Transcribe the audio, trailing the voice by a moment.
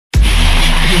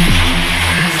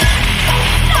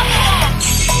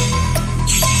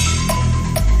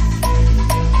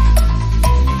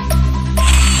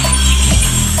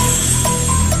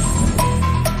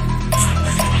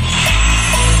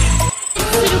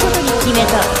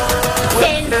위해서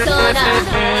댄서다.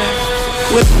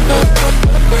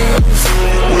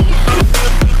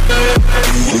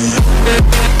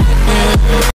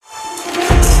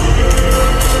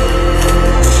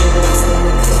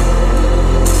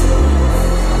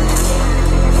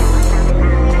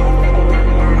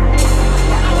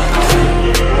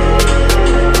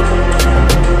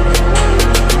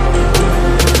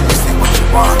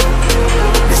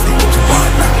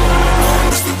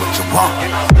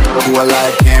 Who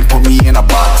alive can't put me in a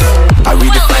box. I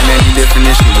redefine any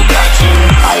definition of that.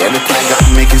 I am the kind got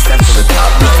making steps to the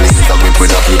top. The flames I whip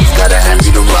it up, you just gotta hand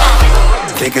me the rock.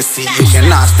 Take a seat, you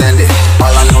cannot stand it.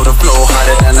 All I know, the flow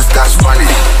harder than a Scotch bunny.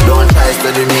 Don't try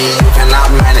study me, you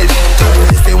cannot manage.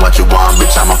 This ain't what you want,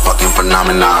 bitch, I'm a fucking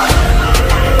phenomenon.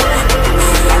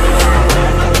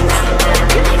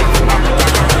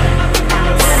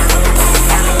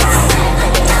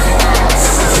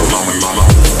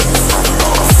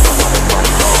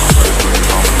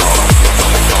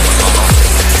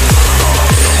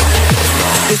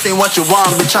 This ain't what you want,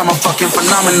 bitch, I'm a fucking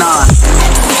phenomenon.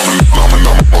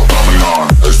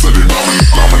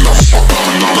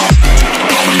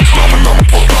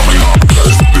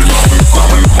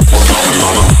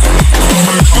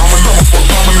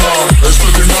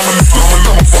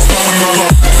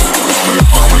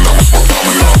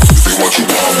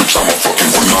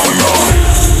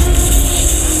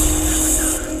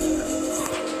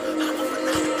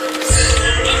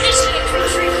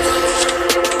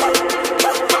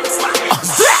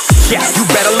 Yeah, you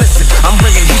better listen. I'm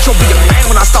bringing heat, you'll be a fan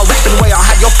when I start rapping. Way I'll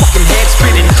have your fucking head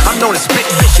spinning. I'm known as spit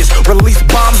vicious, release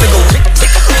bombs and go tick tick.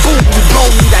 Boom, you blow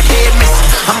me that head missing.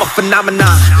 I'm a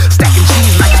phenomenon, stacking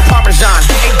cheese like it's Parmesan.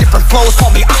 8 different flows,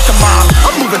 call me Octomom.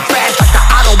 I'm moving fast like the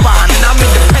Autobahn, and I'm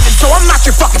independent, so I'm not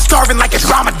your fucking starving like it's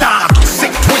Ramadan.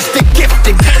 Sick, twisted,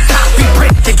 gifted, can't copy,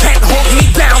 printed, can't hold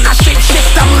me down. I shape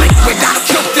shift, I'm liquid. I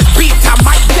killed this beat, I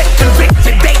might get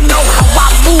convicted. They know how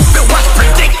I move, it was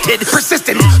predicted.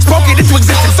 Persistent, spoke it into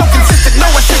existence, so consistent, no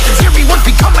assistance. Hear me once,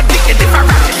 become addicted. If I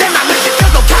rap it, then I live it.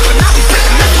 There's no cap, and I'll be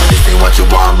sitting. This ain't what you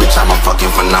want, bitch, I'm a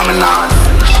fucking phenomenon.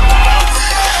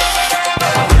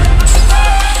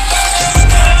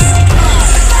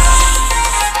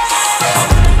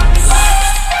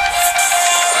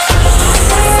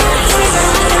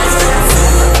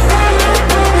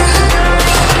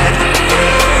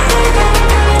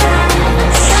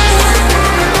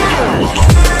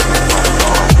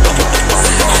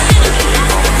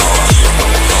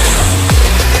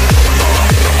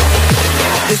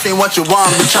 This ain't what you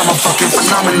want, bitch, I'm a fucking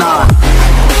phenomenon.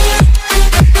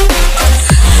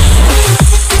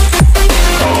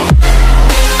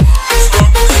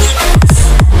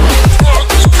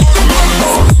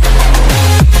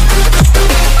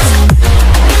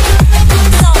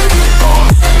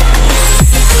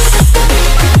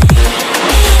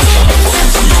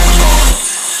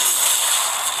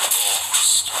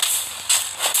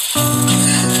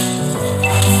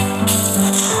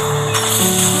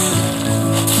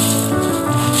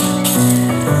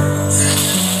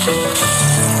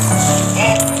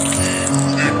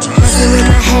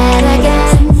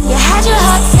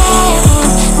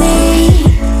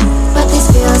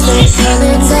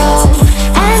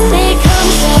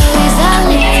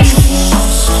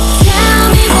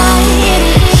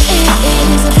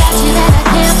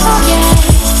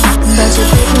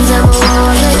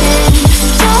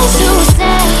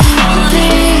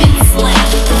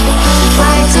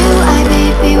 Why do I,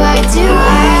 baby, why do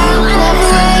I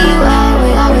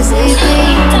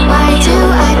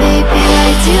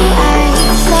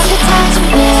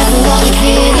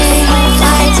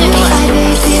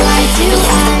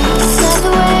love the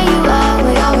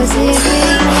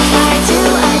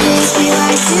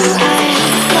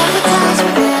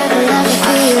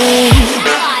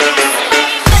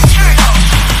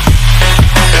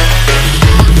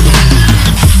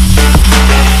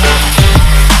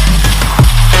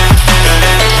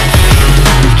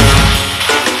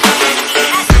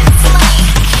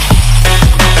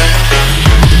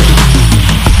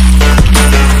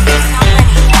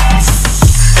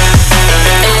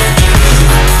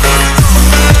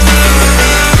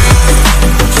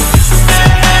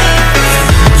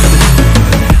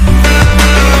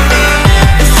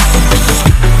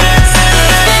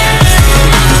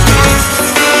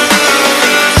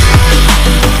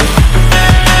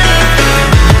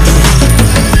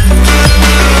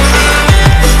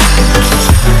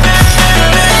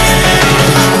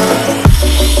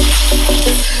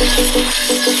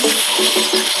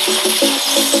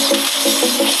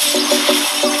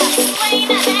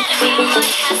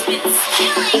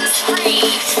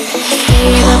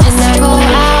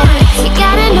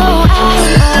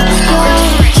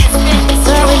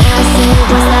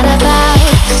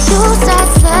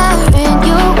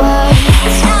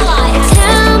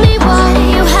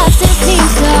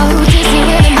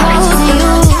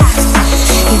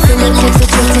So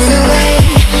drifting away,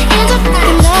 and I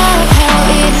fucking love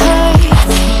how it hurts.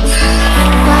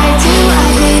 Why do I,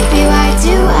 baby, why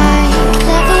do I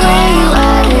love the way you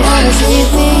are and always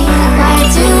leave me? Why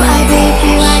do I,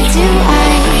 baby, why do I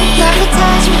love the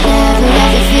touch but never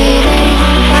love the feeling?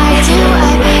 Why do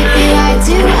I, baby, why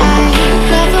do I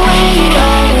love the way you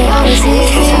are and always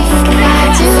leave me? Why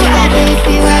do I,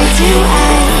 baby, why do I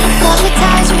love the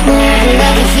touch but never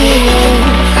love the feeling?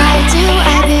 Why do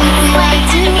I, baby, why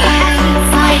do I?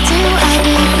 Why do I,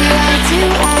 baby, why do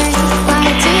I? Why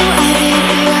do I,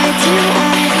 baby, why do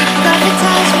I love the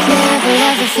touch but never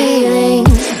love the feeling?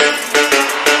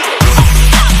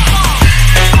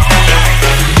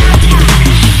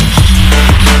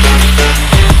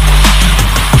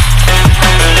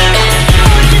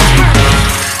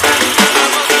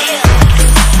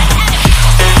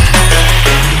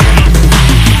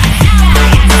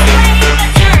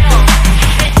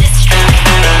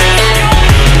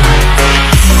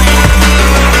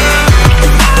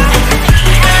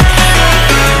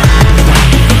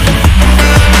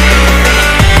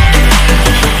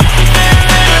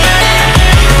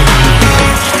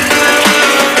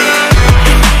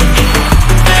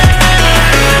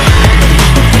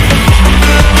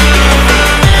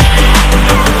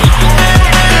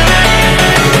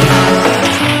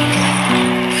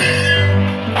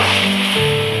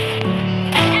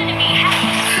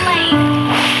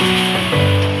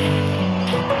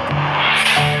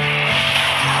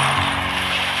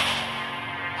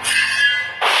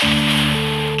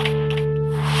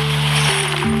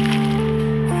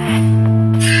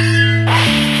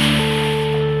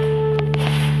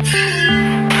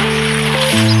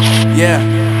 Yeah.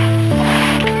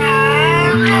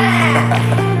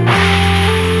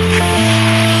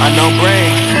 I know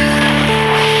brain.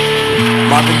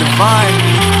 Marvin Divine.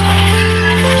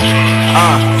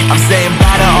 I'm saying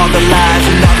bye to all the lies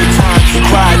and all the times you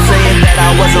cried, saying that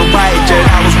I wasn't right, yet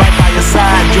I was right by your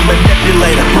side. You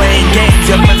manipulator, playing games,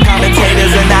 you're much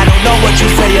commentators, and I don't know what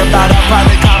you say about our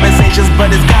private conversations,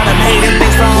 but it's got them hating.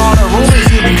 Thanks for all the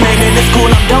rumors you be claiming. It's cool,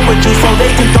 I'm done with you, so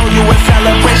they can throw you a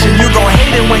celebration. You gon'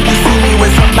 hate it when you see me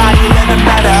with somebody living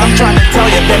better. I'm trying to tell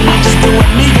you that me just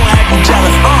doing me gon' have you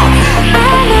jealous. I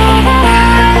know that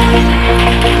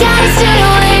I gotta stay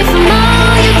away from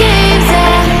all your games,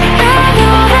 yeah. I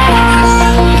know that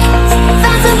I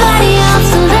found somebody else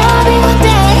to love me with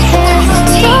that hair.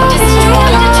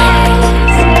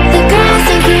 The grass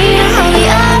ain't green on the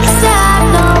other side,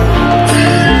 no.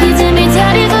 You did me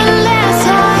dirty for the last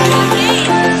time,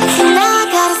 so now I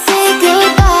gotta say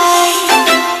goodbye.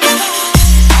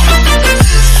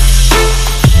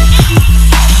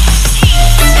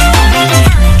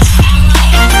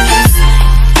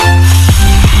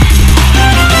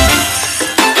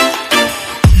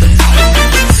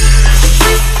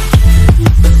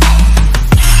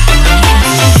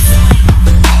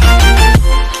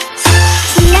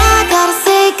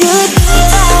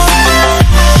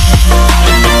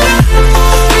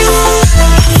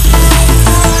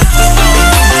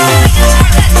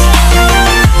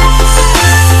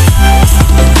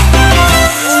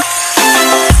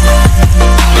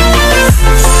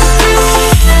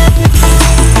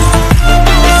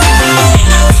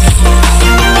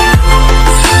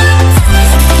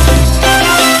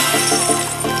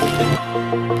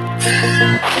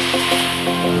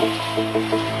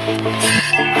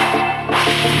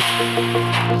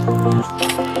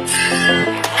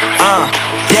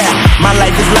 Yeah, my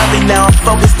life is lovely now, I'm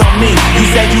focused on me. You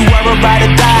said you were about to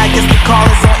die, I guess the call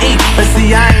is on E. But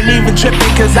see, I ain't even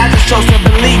tripping, cause I just chose to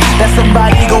believe that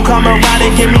somebody gon' come around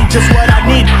and give me just what I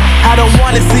need. I don't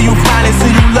wanna see you finding,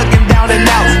 see you looking down and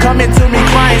out, coming to me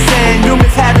crying, saying you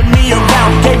miss having me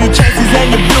around. Gave you chances and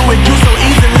you blew it, you so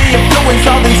easily influenced.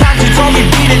 All the times you told me